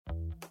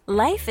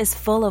Life is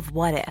full of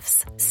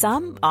what-ifs.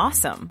 Some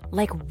awesome,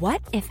 like what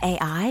if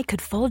AI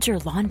could fold your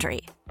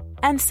laundry?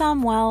 And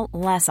some, well,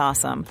 less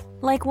awesome,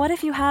 like what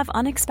if you have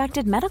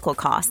unexpected medical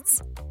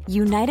costs?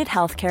 United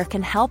Healthcare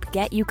can help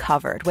get you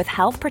covered with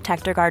Health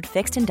Protector Guard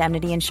fixed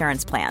indemnity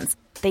insurance plans.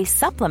 They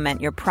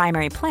supplement your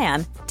primary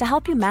plan to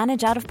help you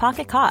manage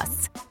out-of-pocket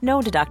costs.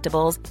 No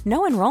deductibles,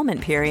 no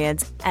enrollment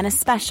periods, and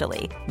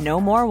especially no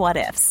more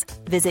what-ifs.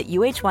 Visit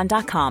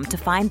uh1.com to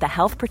find the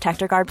Health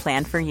Protector Guard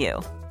plan for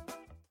you.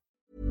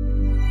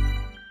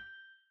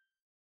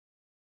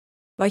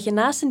 Wat je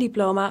naast een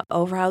diploma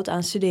overhoudt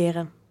aan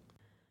studeren.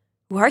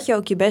 Hoe hard je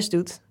ook je best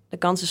doet, de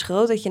kans is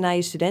groot dat je na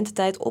je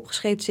studententijd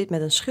opgescheept zit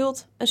met een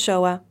schuld, een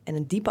SOA en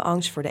een diepe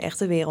angst voor de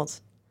echte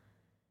wereld.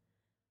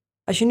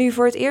 Als je nu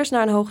voor het eerst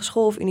naar een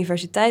hogeschool of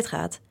universiteit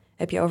gaat,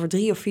 heb je over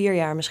 3 of 4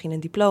 jaar misschien een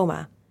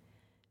diploma.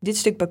 Dit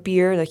stuk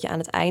papier dat je aan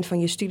het eind van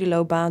je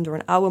studieloopbaan door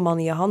een oude man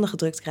in je handen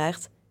gedrukt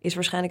krijgt, is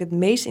waarschijnlijk het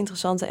meest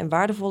interessante en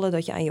waardevolle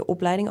dat je aan je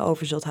opleiding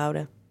over zult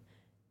houden.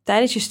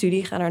 Tijdens je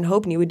studie gaan er een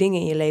hoop nieuwe dingen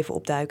in je leven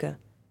opduiken.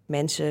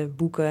 Mensen,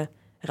 boeken,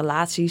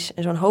 relaties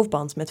en zo'n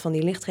hoofdband met van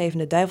die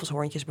lichtgevende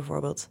duivelshoorntjes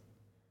bijvoorbeeld.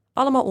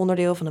 Allemaal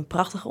onderdeel van een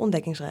prachtige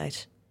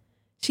ontdekkingsreis.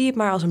 Zie het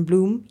maar als een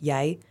bloem,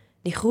 jij,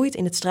 die groeit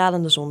in het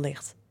stralende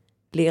zonlicht.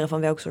 Leren van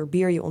welk soort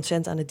bier je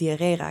ontzettend aan de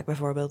diarree raakt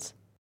bijvoorbeeld.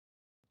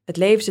 Het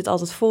leven zit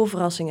altijd vol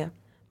verrassingen,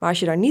 maar als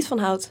je daar niet van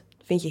houdt,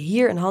 vind je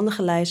hier een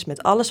handige lijst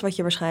met alles wat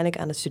je waarschijnlijk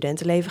aan het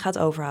studentenleven gaat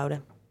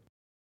overhouden.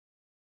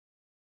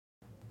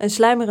 Een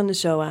sluimerende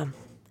SOA.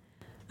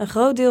 Een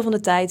groot deel van de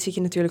tijd zit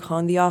je natuurlijk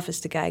gewoon The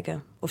Office te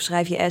kijken. Of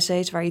schrijf je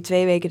essays waar je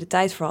 2 weken de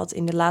tijd voor had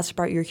in de laatste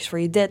paar uurtjes voor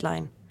je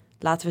deadline.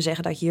 Laten we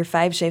zeggen dat je hier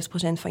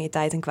 75% van je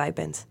tijd aan kwijt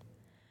bent.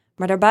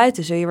 Maar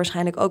daarbuiten zul je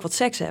waarschijnlijk ook wat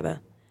seks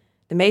hebben.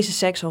 De meeste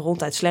seks zal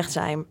ronduit slecht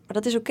zijn, maar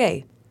dat is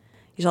oké.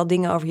 Je zal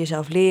dingen over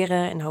jezelf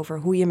leren en over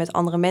hoe je met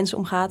andere mensen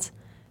omgaat.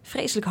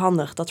 Vreselijk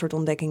handig, dat soort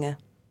ontdekkingen.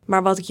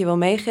 Maar wat ik je wil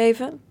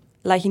meegeven,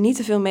 laat je niet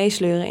te veel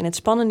meesleuren in het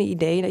spannende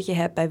idee dat je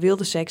hebt bij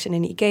wilde seks en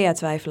een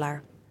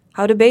IKEA-twijfelaar.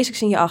 Hou de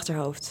basics in je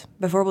achterhoofd.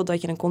 Bijvoorbeeld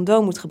dat je een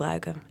condoom moet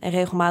gebruiken en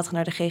regelmatig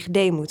naar de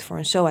GGD moet voor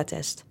een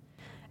SOA-test.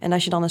 En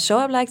als je dan een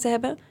SOA blijkt te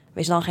hebben,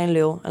 wees dan geen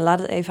lul en laat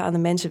het even aan de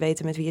mensen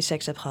weten met wie je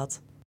seks hebt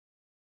gehad.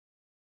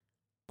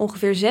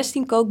 Ongeveer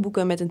 16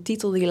 kookboeken met een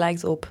titel die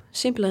lijkt op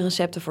simpele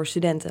recepten voor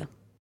studenten.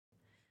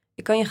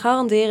 Ik kan je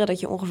garanderen dat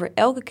je ongeveer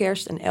elke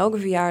kerst en elke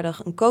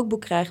verjaardag een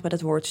kookboek krijgt met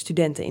het woord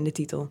studenten in de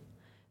titel.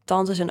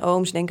 Tantes en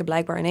ooms denken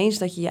blijkbaar ineens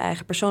dat je je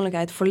eigen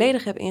persoonlijkheid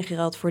volledig hebt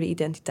ingeruild voor de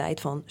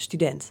identiteit van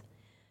student.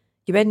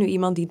 Je bent nu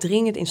iemand die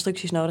dringend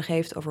instructies nodig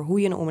heeft over hoe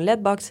je een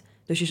omelet bakt,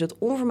 dus je zult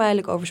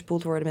onvermijdelijk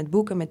overspoeld worden met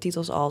boeken met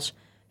titels als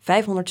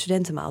 500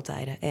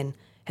 studentenmaaltijden en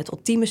Het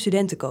ultieme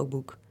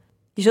studentenkookboek.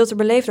 Je zult er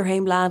beleefd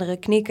doorheen bladeren,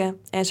 knikken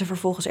en ze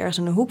vervolgens ergens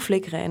in een hoek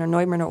flikkeren en er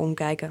nooit meer naar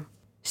omkijken.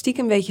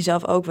 Stiekem weet je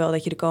zelf ook wel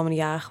dat je de komende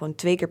jaren gewoon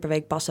 2 keer per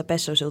week pasta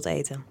pesto zult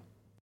eten.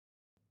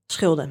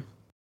 Schulden.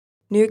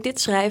 Nu ik dit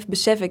schrijf,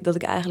 besef ik dat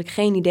ik eigenlijk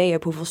geen idee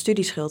heb hoeveel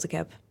studieschuld ik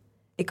heb.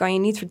 Ik kan je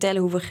niet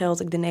vertellen hoeveel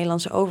geld ik de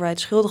Nederlandse overheid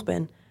schuldig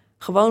ben,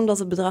 gewoon omdat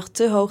het bedrag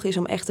te hoog is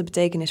om echte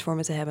betekenis voor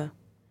me te hebben.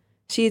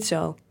 Zie het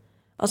zo.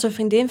 Als een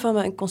vriendin van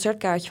me een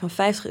concertkaartje van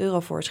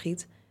 €50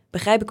 voorschiet,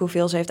 begrijp ik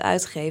hoeveel ze heeft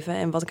uitgegeven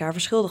en wat ik haar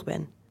verschuldigd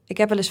ben. Ik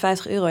heb wel eens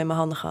 €50 in mijn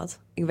handen gehad.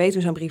 Ik weet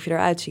hoe zo'n briefje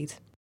eruit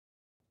ziet.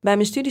 Bij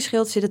mijn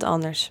studieschuld zit het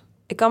anders.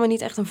 Ik kan me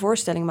niet echt een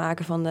voorstelling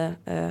maken van de,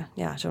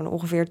 zo'n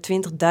ongeveer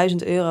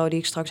 €20.000 die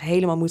ik straks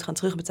helemaal moet gaan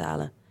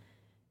terugbetalen.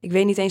 Ik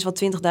weet niet eens wat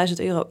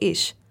 €20.000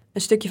 is.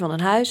 Een stukje van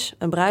een huis,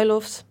 een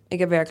bruiloft, ik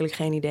heb werkelijk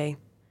geen idee.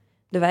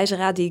 De wijze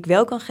raad die ik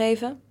wel kan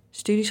geven,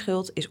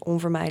 studieschuld is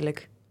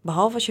onvermijdelijk.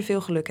 Behalve als je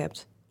veel geluk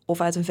hebt.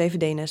 Of uit een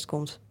VVD-nest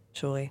komt,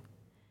 sorry.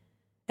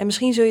 En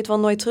misschien zul je het wel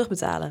nooit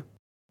terugbetalen.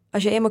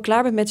 Als je eenmaal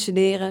klaar bent met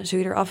studeren, zul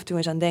je er af en toe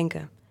eens aan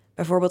denken.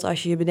 Bijvoorbeeld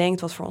als je je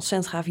bedenkt wat voor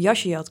ontzettend gaaf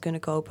jasje je had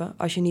kunnen kopen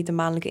als je niet de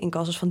maandelijke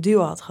inkasses van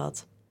Duo had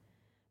gehad.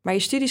 Maar je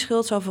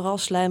studieschuld zal vooral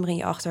sluimeren in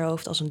je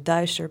achterhoofd als een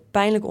duister,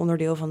 pijnlijk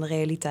onderdeel van de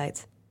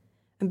realiteit.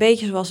 Een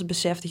beetje zoals het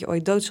besef dat je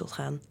ooit dood zult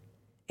gaan.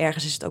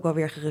 Ergens is het ook wel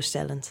weer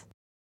geruststellend.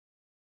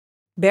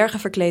 Bergen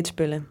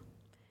verkleedspullen.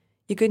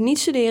 Je kunt niet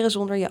studeren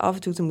zonder je af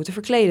en toe te moeten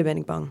verkleden, ben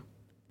ik bang.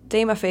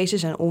 Themafeesten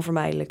zijn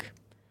onvermijdelijk.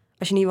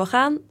 Als je niet wil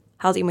gaan,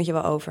 haalt iemand je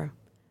wel over.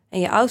 En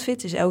je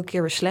outfit is elke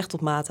keer weer slecht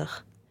tot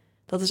matig.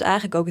 Dat is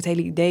eigenlijk ook het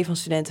hele idee van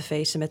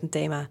studentenfeesten met een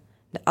thema.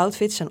 De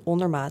outfits zijn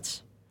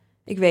ondermaats.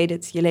 Ik weet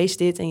het, je leest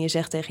dit en je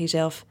zegt tegen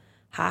jezelf: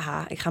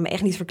 haha, ik ga me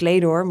echt niet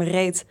verkleden hoor, me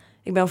reet.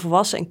 Ik ben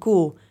volwassen en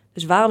cool,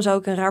 dus waarom zou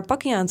ik een raar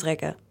pakje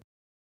aantrekken?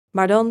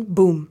 Maar dan,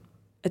 boem.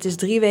 Het is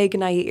 3 weken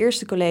na je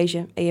eerste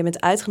college en je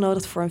bent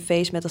uitgenodigd voor een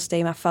feest met als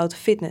thema foute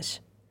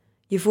fitness.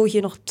 Je voelt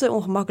je nog te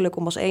ongemakkelijk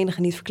om als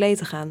enige niet verkleed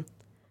te gaan.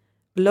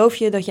 Beloof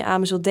je dat je aan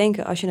me zult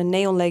denken als je een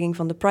neonlegging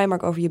van de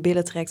Primark over je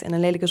billen trekt en een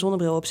lelijke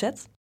zonnebril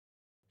opzet?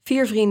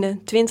 4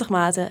 vrienden, 20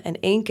 maten en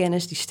 1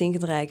 kennis die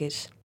stinkend rijk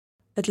is.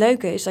 Het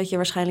leuke is dat je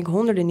waarschijnlijk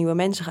honderden nieuwe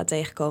mensen gaat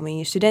tegenkomen in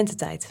je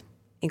studententijd.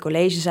 In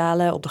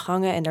collegezalen, op de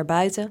gangen en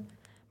daarbuiten.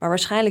 Maar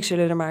waarschijnlijk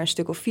zullen er maar een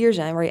stuk of 4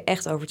 zijn waar je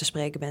echt over te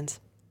spreken bent.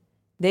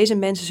 Deze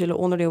mensen zullen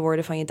onderdeel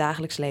worden van je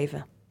dagelijks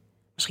leven.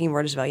 Misschien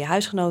worden ze wel je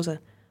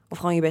huisgenoten of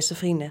gewoon je beste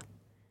vrienden.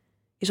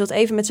 Je zult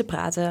even met ze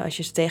praten als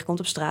je ze tegenkomt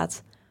op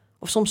straat.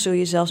 Of soms zul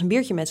je zelfs een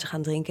biertje met ze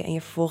gaan drinken en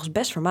je vervolgens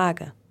best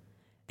vermaken.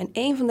 En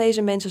één van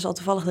deze mensen zal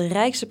toevallig de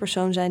rijkste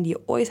persoon zijn die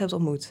je ooit hebt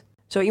ontmoet.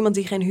 Zo iemand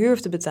die geen huur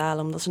hoeft te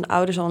betalen omdat zijn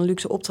ouders al een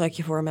luxe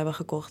optrekje voor hem hebben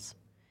gekocht.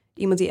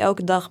 Iemand die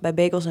elke dag bij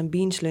Bagels &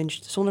 Beans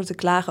luncht zonder te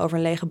klagen over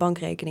een lege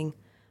bankrekening.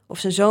 Of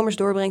zijn zomers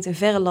doorbrengt in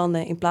verre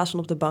landen in plaats van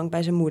op de bank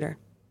bij zijn moeder.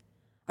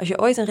 Als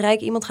je ooit een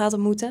rijk iemand gaat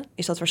ontmoeten,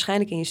 is dat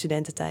waarschijnlijk in je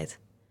studententijd.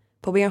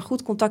 Probeer een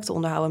goed contact te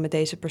onderhouden met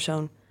deze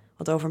persoon,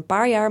 want over een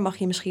paar jaar mag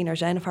je misschien naar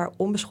zijn of haar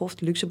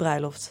onbeschoft luxe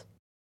bruiloft.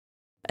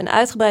 Een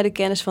uitgebreide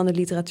kennis van de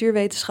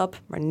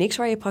literatuurwetenschap, maar niks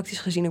waar je praktisch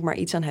gezien ook maar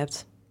iets aan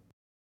hebt.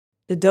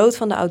 De dood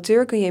van de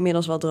auteur kun je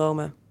inmiddels wel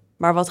dromen,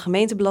 maar wat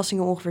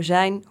gemeentebelastingen ongeveer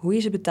zijn, hoe je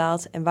ze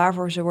betaalt en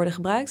waarvoor ze worden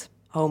gebruikt,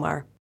 ho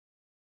maar.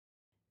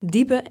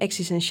 Diepe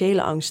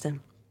existentiële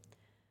angsten.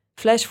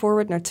 Flash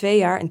forward naar 2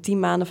 jaar en 10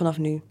 maanden vanaf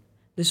nu.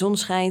 De zon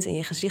schijnt en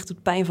je gezicht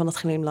doet pijn van het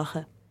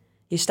glimlachen.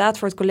 Je staat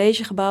voor het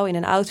collegegebouw in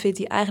een outfit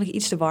die eigenlijk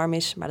iets te warm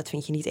is, maar dat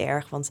vind je niet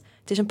erg, want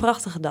het is een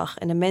prachtige dag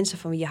en de mensen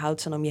van wie je houdt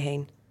staan om je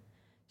heen.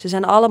 Ze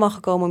zijn allemaal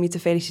gekomen om je te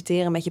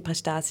feliciteren met je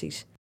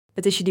prestaties.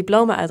 Het is je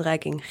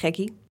diploma-uitreiking,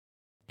 gekkie.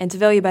 En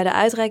terwijl je bij de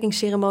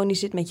uitreikingsceremonie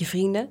zit met je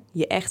vrienden,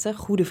 je echte,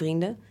 goede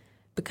vrienden,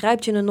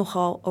 bekruipt je een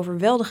nogal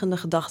overweldigende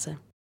gedachte.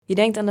 Je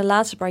denkt aan de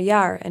laatste paar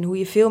jaar en hoe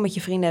je veel met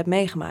je vrienden hebt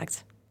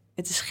meegemaakt.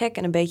 Het is gek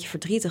en een beetje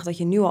verdrietig dat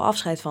je nu al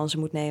afscheid van ze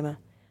moet nemen.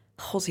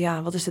 God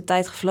ja, wat is de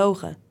tijd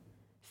gevlogen.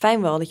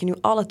 Fijn wel dat je nu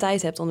alle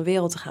tijd hebt om de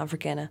wereld te gaan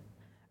verkennen.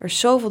 Er is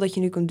zoveel dat je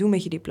nu kunt doen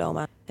met je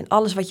diploma en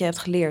alles wat je hebt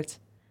geleerd.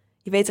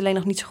 Je weet alleen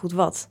nog niet zo goed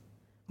wat.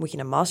 Moet je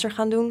een master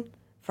gaan doen?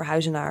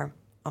 Verhuizen naar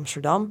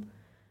Amsterdam?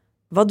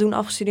 Wat doen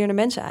afgestudeerde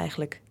mensen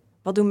eigenlijk?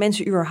 Wat doen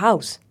mensen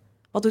überhaupt?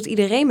 Wat doet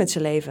iedereen met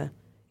zijn leven?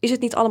 Is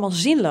het niet allemaal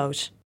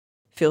zinloos?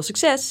 Veel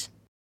succes!